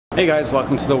Hey guys,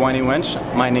 welcome to the Whiny Wench.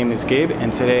 My name is Gabe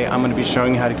and today I'm going to be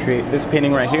showing you how to create this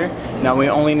painting right here. Now we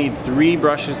only need 3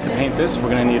 brushes to paint this. We're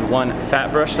going to need one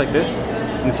fat brush like this.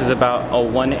 And this is about a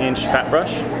 1-inch fat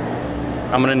brush.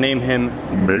 I'm going to name him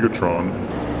Megatron.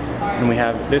 And we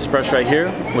have this brush right here,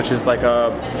 which is like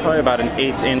probably about an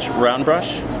 1/8 inch round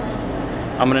brush.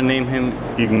 I'm going to name him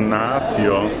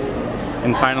Ignacio.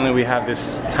 And finally we have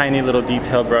this tiny little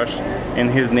detail brush and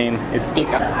his name is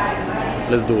Tika.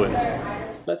 Let's do it.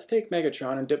 Let's take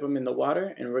Megatron and dip him in the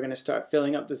water, and we're going to start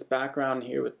filling up this background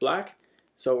here with black.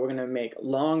 So we're going to make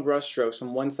long brush strokes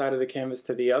from one side of the canvas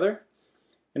to the other,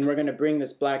 and we're going to bring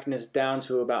this blackness down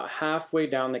to about halfway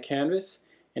down the canvas,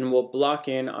 and we'll block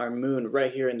in our moon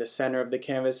right here in the center of the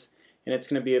canvas, and it's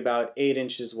going to be about 8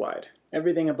 inches wide.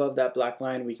 Everything above that black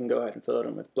line we can go ahead and fill it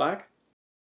in with black.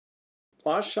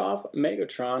 Wash off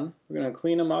Megatron. We're going to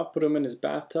clean him off, put him in his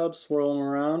bathtub, swirl him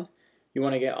around. You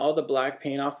want to get all the black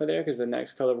paint off of there because the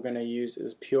next color we're going to use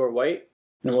is pure white.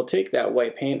 And we'll take that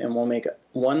white paint and we'll make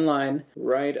one line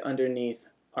right underneath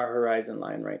our horizon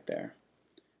line right there.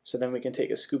 So then we can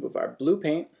take a scoop of our blue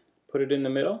paint, put it in the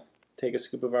middle, take a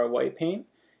scoop of our white paint,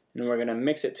 and we're going to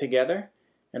mix it together,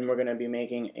 and we're going to be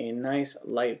making a nice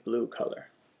light blue color.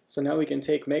 So now we can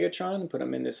take Megatron and put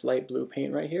him in this light blue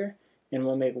paint right here, and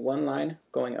we'll make one line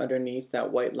going underneath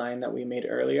that white line that we made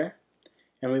earlier.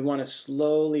 And we want to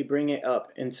slowly bring it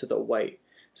up into the white.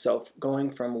 So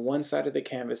going from one side of the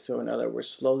canvas to another, we're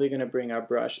slowly going to bring our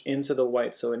brush into the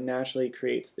white so it naturally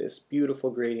creates this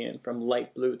beautiful gradient from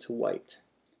light blue to white.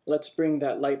 Let's bring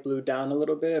that light blue down a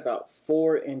little bit, about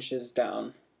 4 inches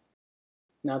down.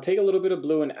 Now take a little bit of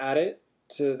blue and add it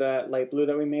to that light blue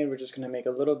that we made. We're just going to make a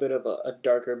little bit of a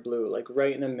darker blue, like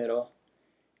right in the middle.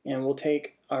 And we'll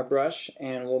take our brush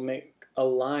and we'll make a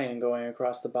line going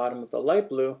across the bottom of the light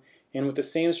blue. And with the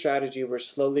same strategy, we're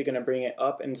slowly going to bring it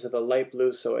up into the light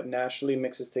blue so it naturally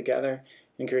mixes together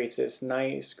and creates this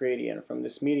nice gradient from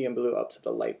this medium blue up to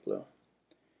the light blue.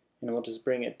 And we'll just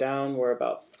bring it down. We're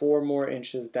about 4 more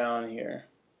inches down here.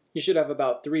 You should have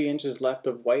about 3 inches left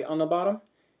of white on the bottom.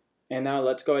 And now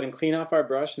let's go ahead and clean off our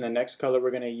brush, and the next color we're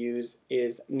going to use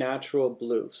is natural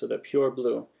blue, so the pure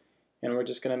blue. And we're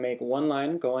just going to make one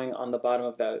line going on the bottom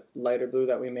of that lighter blue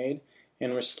that we made.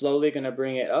 And we're slowly going to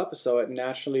bring it up so it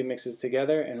naturally mixes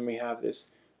together, and we have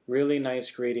this really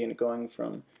nice gradient going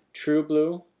from true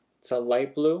blue to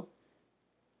light blue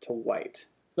to white.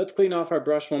 Let's clean off our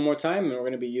brush one more time, and we're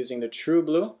going to be using the true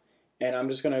blue. And I'm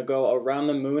just going to go around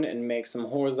the moon and make some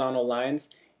horizontal lines.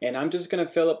 And I'm just going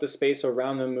to fill up the space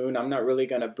around the moon. I'm not really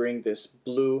going to bring this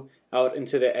blue out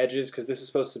into the edges because this is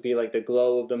supposed to be like the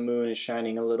glow of the moon is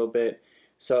shining a little bit.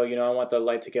 So, I want the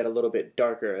light to get a little bit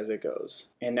darker as it goes.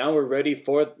 And now we're ready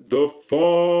for the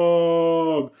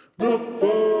fog! The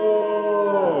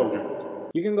fog!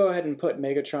 You can go ahead and put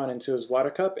Megatron into his water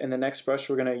cup, and the next brush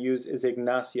we're going to use is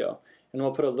Ignacio. And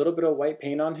we'll put a little bit of white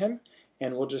paint on him,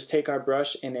 and we'll just take our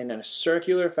brush, and in a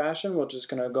circular fashion, we're just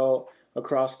going to go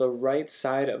across the right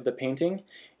side of the painting.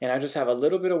 And I just have a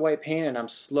little bit of white paint, and I'm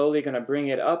slowly going to bring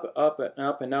it up, up, and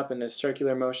up, and up in this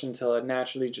circular motion until it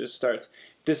naturally just starts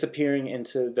disappearing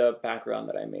into the background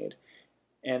that I made.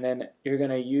 And then you're going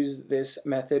to use this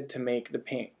method to make the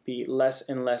paint be less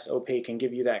and less opaque and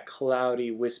give you that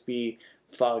cloudy, wispy,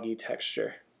 foggy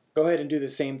texture. Go ahead and do the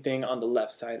same thing on the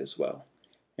left side as well.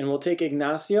 And we'll take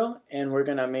Ignacio, and we're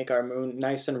going to make our moon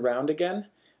nice and round again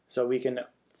so we can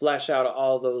flesh out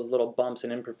all those little bumps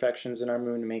and imperfections in our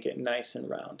moon to make it nice and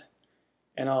round.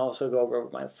 And I'll also go over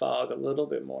my fog a little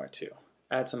bit more too.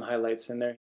 Add some highlights in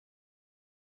there.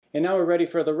 And now we're ready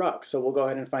for the rock. So we'll go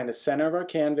ahead and find the center of our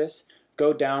canvas,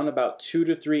 go down about 2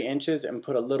 to 3 inches and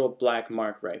put a little black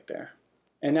mark right there.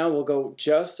 And now we'll go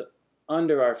just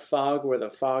under our fog where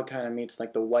the fog kind of meets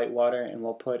like the white water, and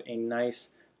we'll put a nice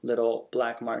little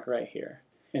black mark right here.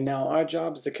 And now our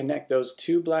job is to connect those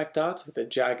 2 black dots with a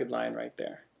jagged line right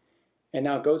there. And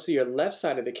now go to your left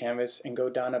side of the canvas and go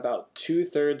down about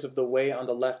 2/3 of the way on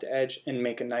the left edge and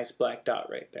make a nice black dot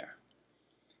right there.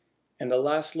 And the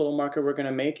last little marker we're going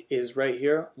to make is right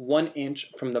here, 1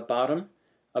 inch from the bottom,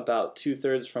 about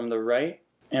 2/3 from the right.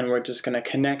 And we're just going to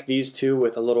connect these two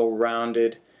with a little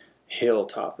rounded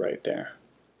hilltop right there.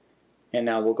 And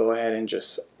now we'll go ahead and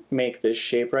just make this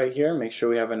shape right here. Make sure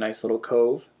we have a nice little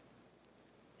cove.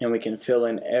 And we can fill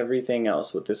in everything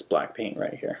else with this black paint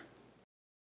right here.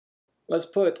 Let's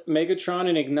put Megatron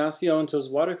and Ignacio into his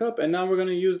water cup, and now we're going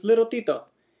to use little Tito.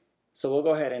 So we'll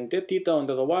go ahead and dip Tito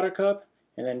into the water cup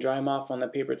and then dry him off on the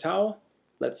paper towel.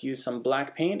 Let's use some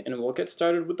black paint and we'll get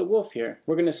started with the wolf here.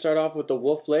 We're going to start off with the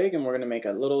wolf leg, and we're going to make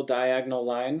a little diagonal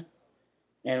line.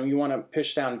 And you want to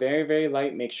push down very, very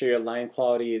light. Make sure your line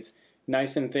quality is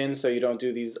nice and thin so you don't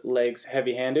do these legs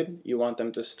heavy-handed. You want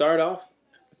them to start off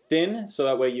thin so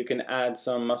that way you can add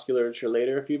some musculature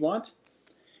later if you want.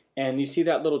 And you see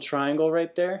that little triangle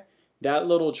right there? That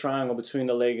little triangle between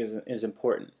the legs is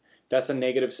important. That's a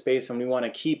negative space, and we want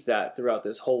to keep that throughout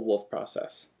this whole wolf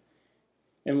process.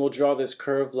 And we'll draw this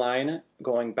curved line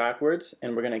going backwards,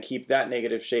 and we're going to keep that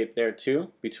negative shape there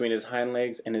too, between his hind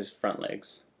legs and his front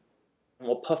legs. And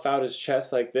we'll puff out his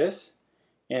chest like this,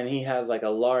 and he has like a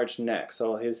large neck,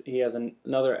 so he has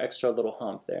another extra little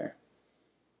hump there.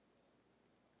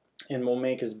 And we'll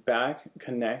make his back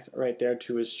connect right there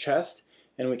to his chest,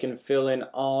 and we can fill in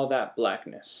all that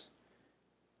blackness.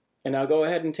 And now go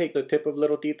ahead and take the tip of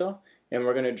Little Tito, and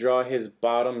we're going to draw his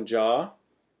bottom jaw,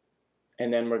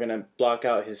 and then we're going to block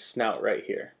out his snout right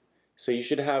here. So you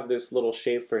should have this little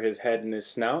shape for his head and his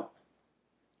snout,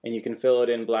 and you can fill it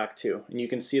in black too. And you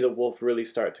can see the wolf really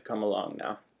start to come along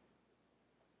now.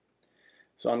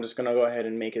 So I'm just going to go ahead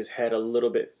and make his head a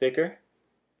little bit thicker.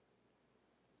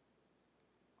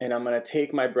 And I'm going to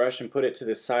take my brush and put it to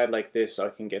the side like this so I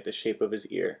can get the shape of his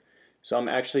ear. So I'm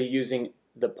actually using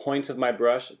the point of my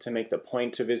brush to make the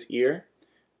point of his ear.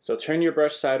 So turn your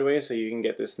brush sideways so you can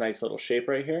get this nice little shape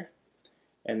right here.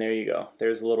 And there you go.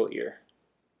 There's a little ear.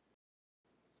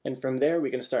 And from there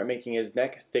we can start making his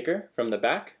neck thicker from the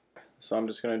back. So I'm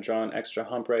just going to draw an extra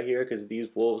hump right here because these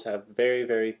wolves have very,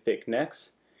 very thick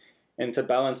necks. And to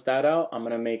balance that out, I'm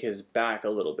going to make his back a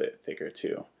little bit thicker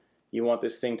too. You want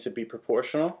this thing to be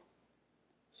proportional.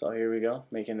 So here we go,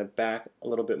 making the back a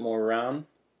little bit more round.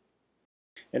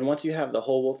 And once you have the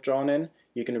whole wolf drawn in,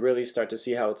 you can really start to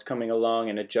see how it's coming along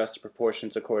and adjust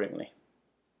proportions accordingly.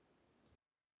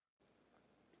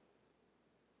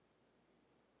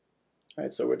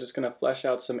 Alright, so we're just going to flesh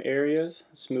out some areas,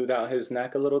 smooth out his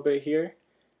neck a little bit here.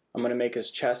 I'm going to make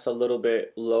his chest a little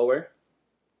bit lower,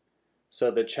 so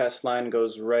the chest line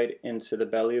goes right into the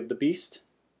belly of the beast.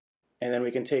 And then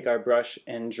we can take our brush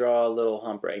and draw a little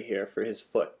hump right here for his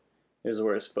foot. This is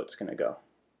where his foot's going to go.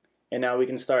 And now we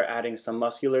can start adding some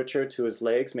musculature to his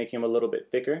legs, making him a little bit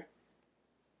thicker,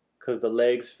 because the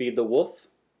legs feed the wolf.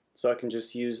 So I can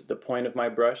just use the point of my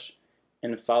brush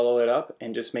and follow it up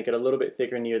and just make it a little bit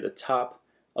thicker near the top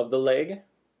of the leg.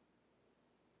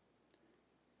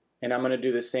 And I'm going to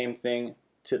do the same thing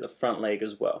to the front leg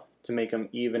as well to make them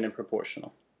even and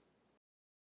proportional.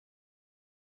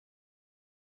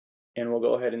 And we'll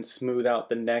go ahead and smooth out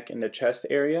the neck and the chest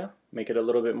area, make it a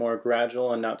little bit more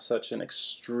gradual and not such an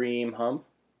extreme hump.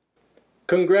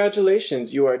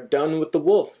 Congratulations, you are done with the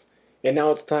wolf. And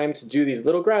now it's time to do these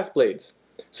little grass blades.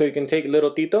 So you can take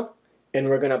Little Tito, and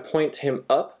we're going to point him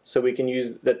up so we can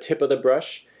use the tip of the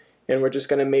brush, and we're just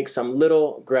going to make some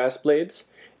little grass blades.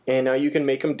 And now you can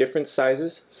make them different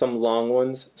sizes, some long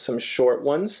ones, some short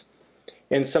ones.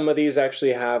 And some of these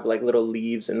actually have like little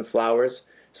leaves and flowers.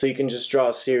 So you can just draw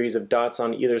a series of dots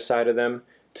on either side of them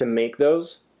to make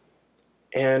those.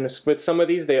 And with some of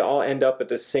these, they all end up at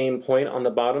the same point on the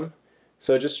bottom.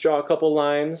 So just draw a couple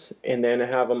lines and then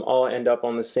have them all end up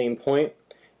on the same point,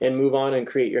 and move on and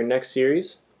create your next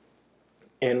series.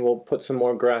 And we'll put some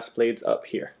more grass blades up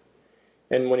here.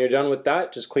 And when you're done with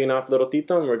that, just clean off Little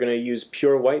Tito, and we're going to use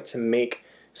pure white to make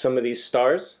some of these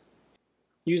stars.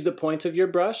 Use the point of your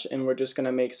brush, and we're just going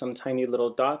to make some tiny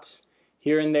little dots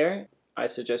here and there. I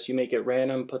suggest you make it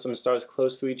random, put some stars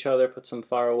close to each other, put some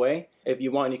far away. If you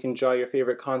want, you can draw your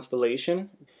favorite constellation.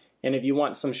 And if you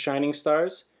want some shining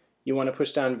stars, you want to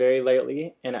push down very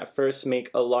lightly and at first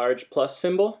make a large plus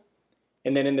symbol.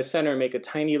 And then in the center, make a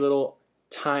tiny little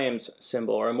times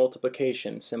symbol or a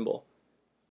multiplication symbol.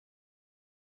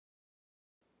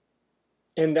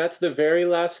 And that's the very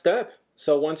last step.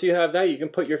 So once you have that, you can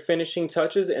put your finishing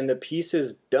touches and the piece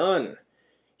is done.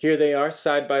 Here they are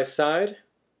side by side.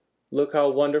 Look how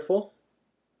wonderful.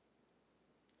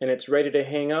 And it's ready to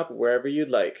hang up wherever you'd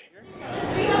like.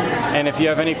 And if you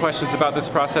have any questions about this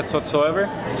process whatsoever,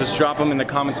 just drop them in the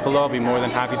comments below. I'll be more than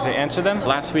happy to answer them.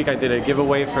 Last week I did a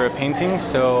giveaway for a painting,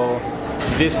 so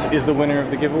this is the winner of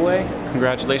the giveaway.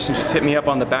 Congratulations. Just hit me up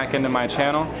on the back end of my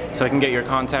channel so I can get your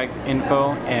contact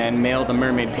info and mail the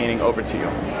mermaid painting over to you.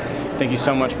 Thank you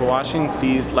so much for watching.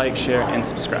 Please like, share, and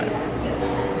subscribe.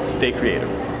 Stay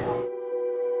creative.